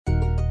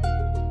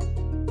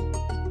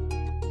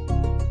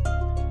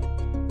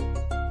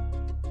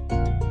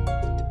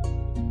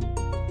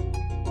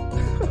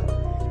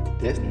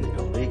This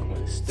nigga leak when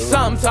it's stupid.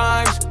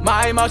 Sometimes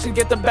my emotions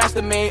get the best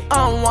of me.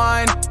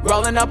 Unwind,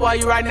 rolling up while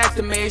you right next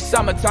to me.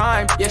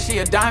 Summertime, yeah, she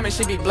a diamond,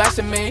 she be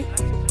blessing me.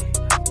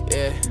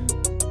 Yeah.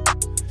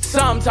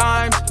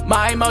 Sometimes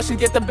my emotions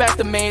get the best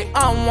of me.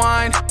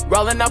 Unwind,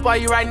 rolling up while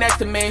you right next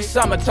to me.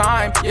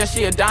 Summertime, yeah,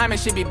 she a diamond,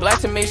 she be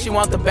blessing me. She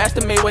want the best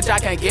of me, which I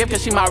can't give,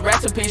 cause she my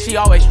recipe. She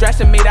always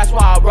stressing me, that's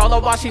why I roll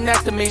up while she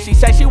next to me. She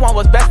say she want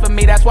what's best for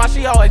me, that's why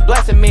she always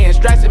blessing me and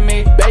stressing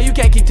me. Babe, you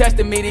can't keep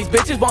testing me, these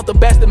bitches want the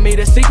best of me.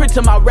 The secret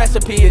to my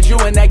recipe is you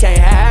and they can't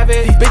have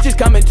it. These bitches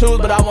come in twos,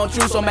 but I want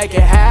you, so make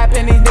it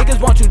happen. These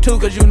niggas want you too,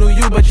 cause you knew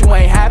you, but you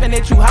ain't having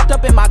it. You hopped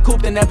up in my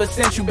coupe, and ever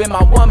since you been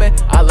my woman.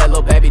 I let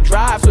lil' baby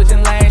drive,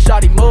 switching lanes,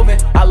 shawty moving.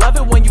 I love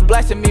it when you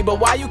blessing me, but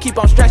why you keep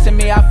on stressing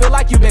me? I feel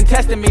like you been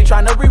testing me,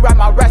 trying to rewrite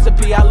my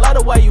recipe. I love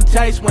the way you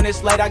taste when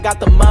it's late, I got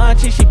the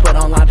munchies. She put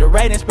on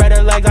lingerie and spread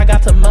her legs, I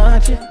got to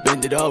munch it.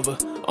 Bend it over,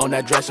 on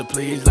that dresser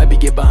please. Let me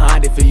get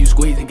behind it, feel you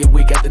squeeze and get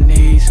weak at the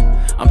knees.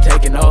 I'm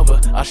taking over,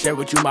 I'll share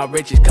with you my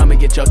riches. Come and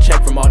get your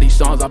check from all these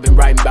songs I've been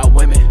writing about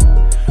women.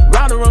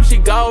 Round the room she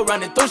go,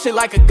 running through shit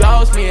like a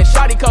ghost. Me and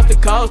shawty coast to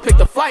coast, pick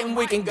the flight and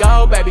we can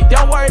go. Baby,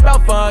 don't worry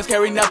about funds,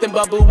 carry nothing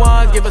but blue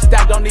ones. Give a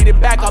stack, don't need it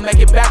back, I'll make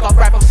it back off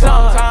rap of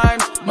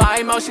sometimes. My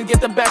emotions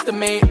get the best of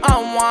me.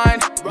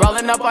 Unwind,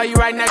 rolling up while you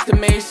right next to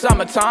me.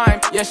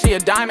 Summertime, yeah, she a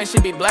diamond, she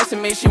be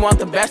blessing me. She want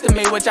the best of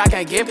me, which I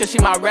can't give, cause she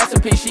my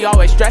recipe. She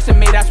always stressing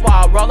me, that's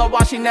why I roll up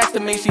while she next to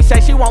me. She say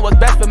she want what's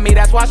best for me,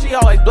 that's why she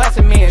always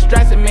blessing me and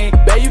stressing me.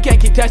 Babe, you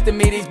can't keep testing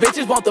me, these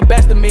bitches want the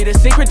best of me. The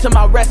secret to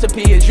my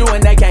recipe is you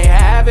and they can't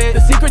have it.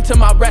 The secret to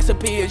my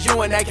recipe is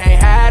you and they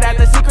can't have that.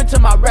 The secret to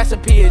my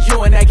recipe is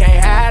you and they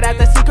can't have that.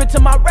 The secret to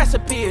my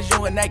recipe is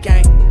you and they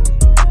can't.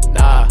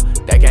 Nah,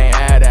 they can't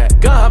have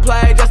that.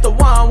 Gunplay, just the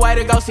one way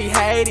to go see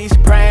Hades.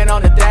 Praying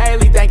on the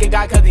daily, thanking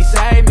God cause he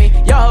saved me.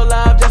 Yo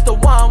love, just the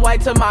one way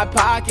to my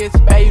pockets.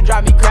 Babe, you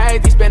drive me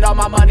crazy, spend all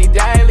my money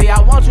daily.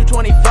 I want you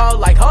 24,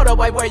 like hold up,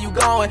 wait, where you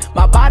going?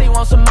 My body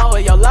wants some more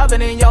of your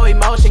loving and your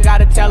emotion.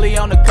 Got a telly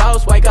on the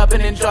coast, wake up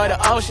and enjoy the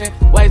ocean.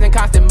 Waves in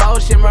constant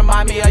motion,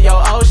 remind me of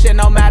your ocean.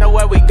 No matter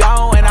where we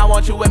going, I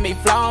want you with me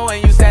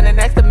flowing. You standing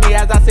next to me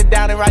as I sit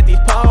down and write these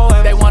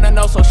poems. They wanna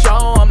know, so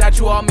show them that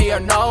you all me or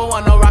no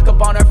one. No rock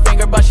up on her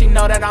finger, but she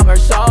know that I'm her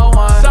soul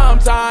one.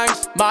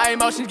 Sometimes my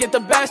emotions get the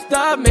best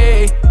of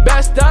me,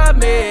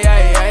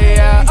 yeah, yeah,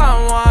 yeah.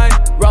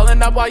 Unwind,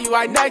 rolling up while you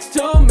right next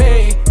to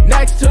me,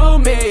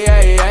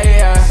 yeah, yeah,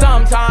 yeah.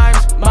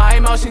 Sometimes my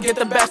emotions get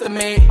the best of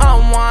me.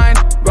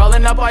 Unwind,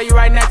 rolling up while you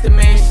right next to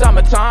me.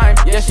 Summertime,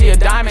 yeah, she a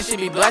diamond, she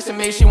be blessing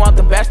me. She want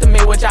the best of me,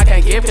 which I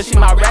can't give, cause she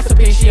my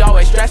recipe. She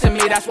always stressing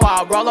me, that's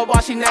why I roll up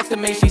while she next to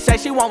me. She say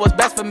she want what's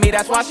best for me,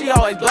 that's why she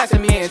always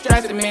blessing me and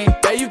stressing me.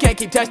 Babe, you can't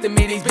keep testing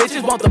me, these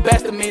bitches want the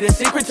best of me. The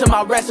secret to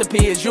my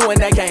recipe is you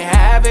and they can't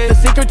have it. The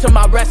secret to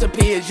my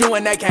recipe is you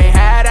and they can't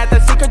have that. The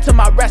secret to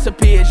my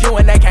recipe is you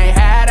and they can't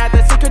have that.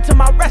 The secret to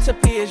my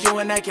recipe is you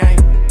and they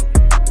can't.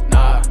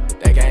 Nah,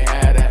 they can't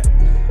have that.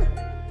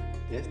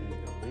 This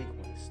nigga leak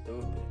when it's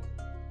stupid.